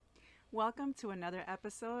Welcome to another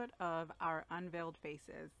episode of Our Unveiled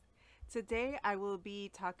Faces. Today I will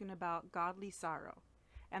be talking about godly sorrow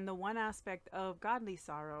and the one aspect of godly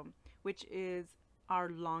sorrow, which is our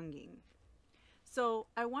longing. So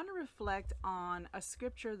I want to reflect on a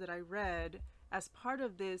scripture that I read as part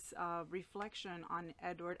of this reflection on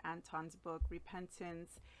Edward Anton's book,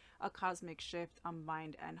 Repentance, A Cosmic Shift on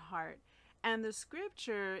Mind and Heart. And the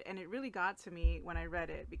scripture, and it really got to me when I read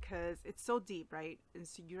it because it's so deep, right? And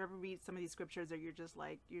so you ever read some of these scriptures that you're just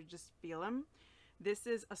like, you just feel them. This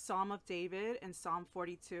is a Psalm of David in Psalm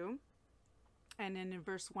 42. And then in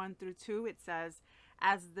verse 1 through 2, it says,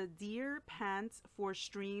 "As the deer pants for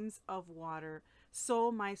streams of water,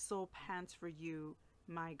 so my soul pants for you,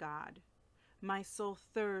 my God. My soul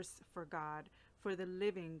thirsts for God, for the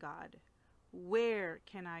living God. Where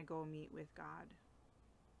can I go meet with God?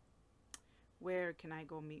 Where can I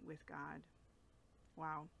go meet with God?"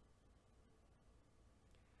 Wow.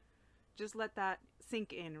 Just let that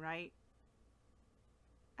sink in, right?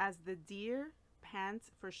 As the deer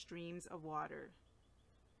pants for streams of water.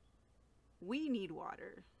 We need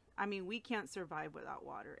water. I mean, we can't survive without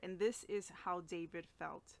water. And this is how David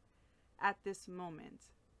felt at this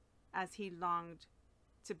moment as he longed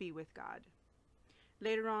to be with God.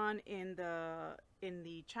 Later on in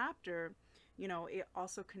the chapter, it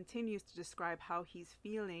also continues to describe how he's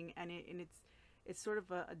feeling, and it's sort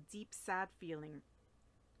of a deep sad feeling.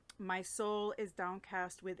 "My soul is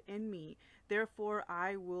downcast within me, therefore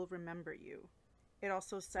I will remember you." It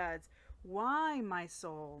also says, "Why, my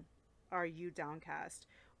soul, are you downcast?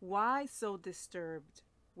 Why so disturbed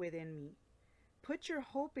within me? Put your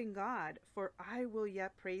hope in God, for I will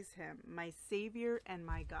yet praise him, my Savior and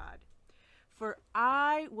my God." For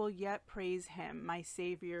I will yet praise him, my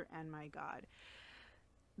Savior and my God.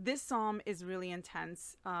 This psalm is really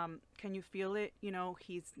intense. Can you feel it?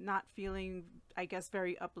 He's not feeling, I guess,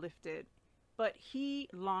 very uplifted, but he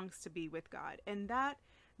longs to be with God. And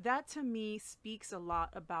that to me speaks a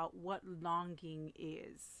lot about what longing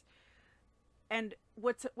is. And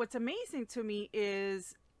what's amazing to me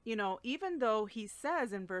is, even though he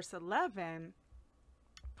says in verse 11,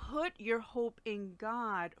 "Put your hope in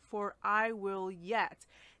God, for I will yet,"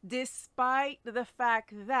 despite the fact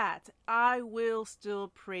that I will still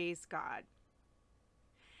praise God.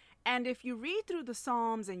 And if you read through the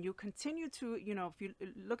Psalms and you continue to, if you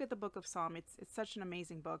look at the book of Psalm, it's such an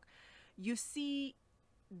amazing book. You see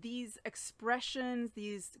these expressions,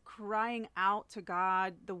 these crying out to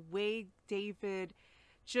God, the way David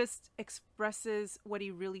just expresses what he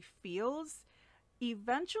really feels,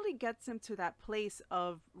 eventually gets him to that place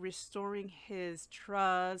of restoring his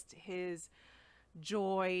trust, his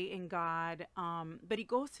joy in God. But he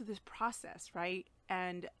goes through this process, right?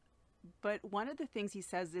 But one of the things he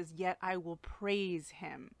says is, "Yet I will praise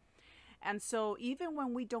him." And so even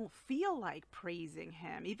when we don't feel like praising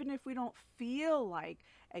him, even if we don't feel like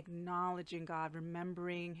acknowledging God,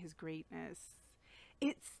 remembering his greatness,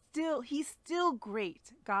 he's still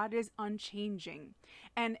great. God is unchanging.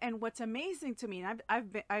 And what's amazing to me, and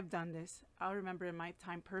I've done this. I remember in my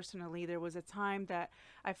time personally, there was a time that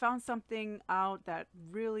I found something out that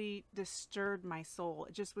really disturbed my soul.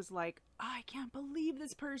 It just was like, "Oh, I can't believe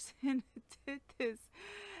this person did this."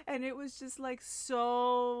 And it was just like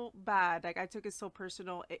so bad. Like I took it so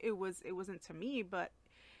personal. It wasn't to me, but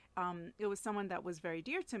it was someone that was very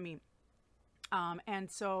dear to me. And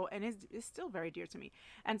it's still very dear to me.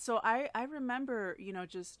 And so I remember,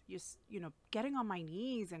 just getting on my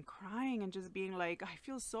knees and crying and just being like, "I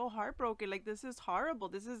feel so heartbroken. Like this is horrible.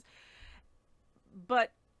 This is,"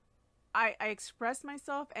 but I expressed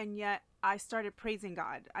myself, and yet I started praising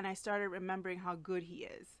God, and I started remembering how good he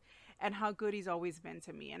is and how good he's always been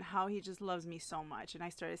to me and how he just loves me so much. And I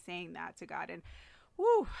started saying that to God. And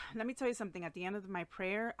whew, let me tell you something. At the end of my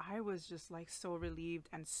prayer, I was just like so relieved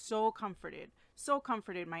and so comforted. So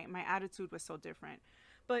comforted. My attitude was so different.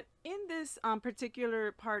 But in this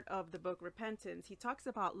particular part of the book, Repentance, he talks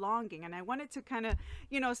about longing. And I wanted to kind of,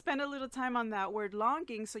 spend a little time on that word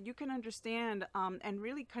longing so you can understand and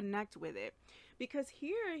really connect with it. Because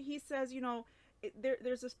here he says,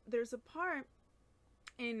 there's a part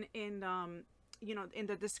in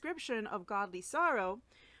the description of godly sorrow,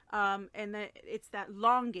 and that it's that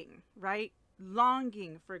longing, right?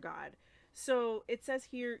 Longing for God. So it says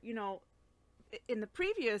here, in the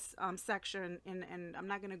previous section, and I'm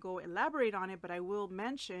not going to go elaborate on it, but I will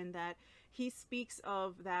mention that he speaks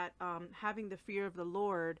of that having the fear of the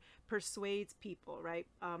Lord persuades people, right?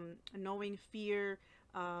 Knowing fear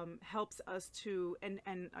helps us to,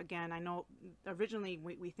 and again, I know originally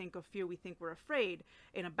we think of fear, we think we're afraid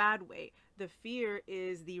in a bad way. The fear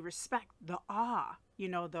is the respect, the awe, you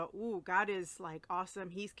know, the, ooh, God is like awesome,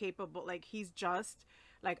 he's capable, like he's just,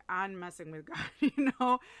 like I'm messing with God, you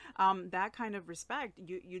know, that kind of respect.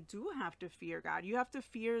 You do have to fear God. You have to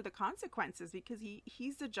fear the consequences, because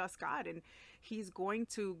he's a just God, and he's going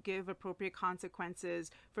to give appropriate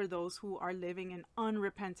consequences for those who are living an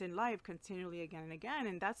unrepentant life continually again and again.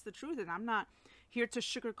 And that's the truth. And I'm not here to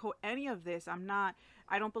sugarcoat any of this.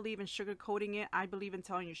 I don't believe in sugarcoating it. I believe in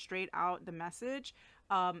telling you straight out the message.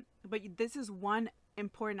 But this is one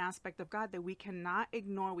important aspect of God that we cannot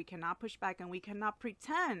ignore, we cannot push back, and we cannot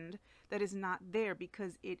pretend that is not there,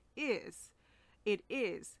 because it is. It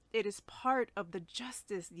is part of the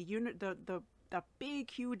justice, the big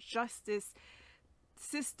huge justice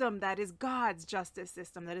system that is God's justice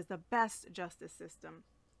system, that is the best justice system.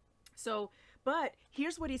 So, but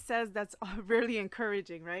here's what he says that's really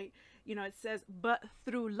encouraging, right? You know, it says, but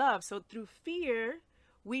through love. So through fear,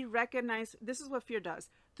 we recognize, this is what fear does.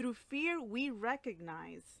 Through fear, we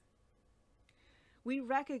recognize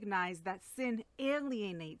that sin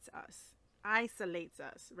alienates us, isolates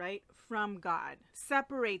us, right, from God,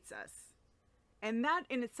 separates us. And that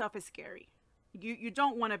in itself is scary. You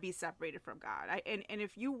don't want to be separated from God. And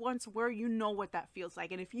if you once were, you know what that feels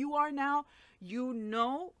like. And if you are now, you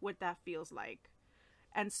know what that feels like.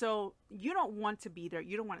 And so you don't want to be there.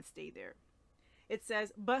 You don't want to stay there. It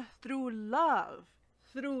says, but through love,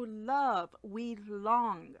 we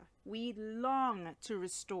long to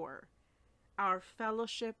restore our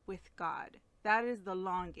fellowship with God. That is the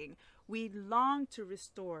longing. We long to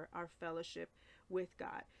restore our fellowship with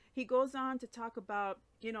God. He goes on to talk about,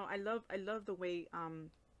 you know, I love the way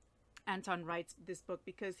Anton writes this book,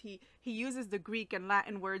 because he uses the Greek and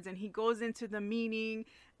Latin words, and he goes into the meaning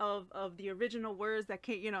of the original words that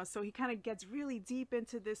came, you know, so he kind of gets really deep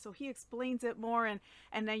into this. So he explains it more, and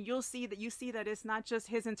then you see that it's not just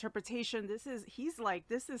his interpretation. This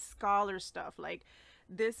is scholar stuff. Like,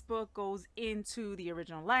 this book goes into the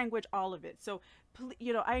original language, all of it. So,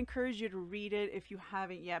 you know, I encourage you to read it if you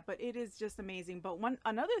haven't yet, but it is just amazing. But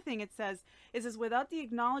another thing it says is without the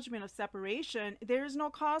acknowledgement of separation, there is no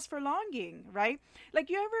cause for longing, right? Like,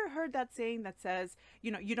 you ever heard that saying that says,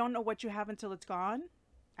 you know, you don't know what you have until it's gone?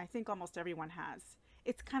 I think almost everyone has.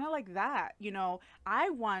 It's kind of like that. You know, I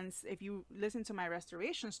once, if you listen to my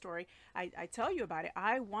restoration story, I tell you about it.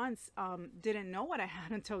 I once didn't know what I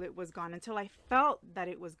had until it was gone, until I felt that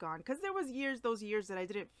it was gone. Because there was those years that I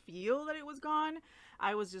didn't feel that it was gone.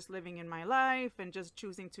 I was just living in my life and just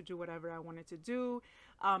choosing to do whatever I wanted to do.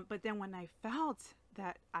 But then when I felt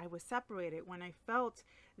that I was separated, when I felt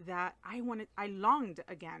that I longed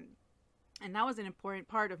again. And that was an important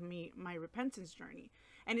part of my repentance journey.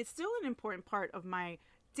 And it's still an important part of my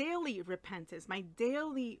daily repentance, my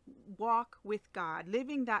daily walk with God,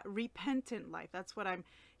 living that repentant life. That's what I'm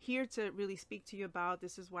here to really speak to you about.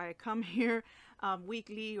 This is why I come here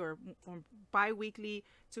weekly or bi-weekly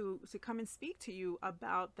to come and speak to you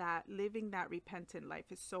about that. Living that repentant life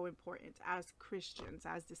is so important as Christians,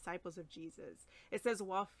 as disciples of Jesus. It says,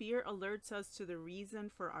 while fear alerts us to the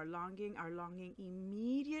reason for our longing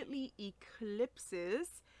immediately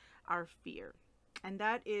eclipses our fear. And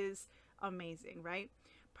that is amazing, right?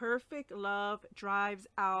 Perfect love drives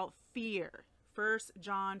out fear. 1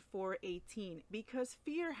 John 4:18, because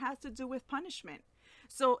fear has to do with punishment.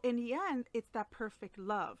 So in the end, it's that perfect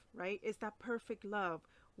love, right? It's that perfect love.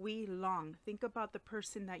 We long. Think about the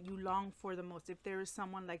person that you long for the most. If there is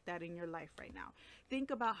someone like that in your life right now,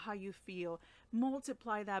 think about how you feel.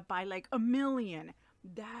 Multiply that by like 1,000,000.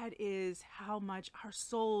 That is how much our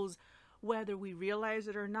souls, whether we realize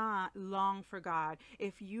it or not, long for God.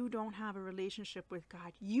 If you don't have a relationship with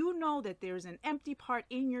God, you know that there's an empty part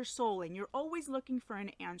in your soul, and you're always looking for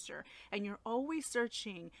an answer, and you're always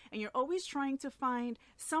searching, and you're always trying to find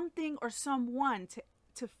something or someone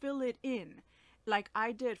to fill it in. Like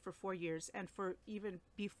I did for 4 years, and for even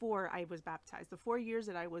before I was baptized, the 4 years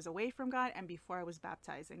that I was away from God and before I was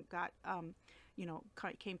baptized and got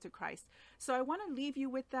came to Christ. So I want to leave you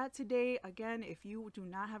with that today. Again, if you do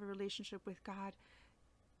not have a relationship with God,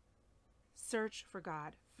 search for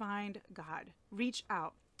God, find God, reach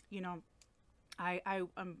out. You know, I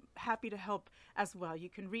am happy to help as well. You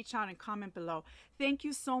can reach out and comment below. Thank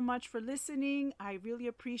you so much for listening. I really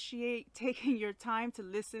appreciate taking your time to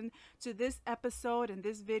listen to this episode and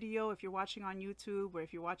this video. If you're watching on YouTube or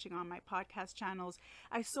if you're watching on my podcast channels,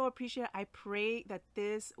 I so appreciate it. I pray that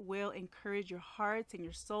this will encourage your hearts and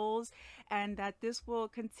your souls, and that this will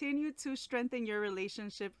continue to strengthen your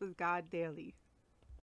relationship with God daily.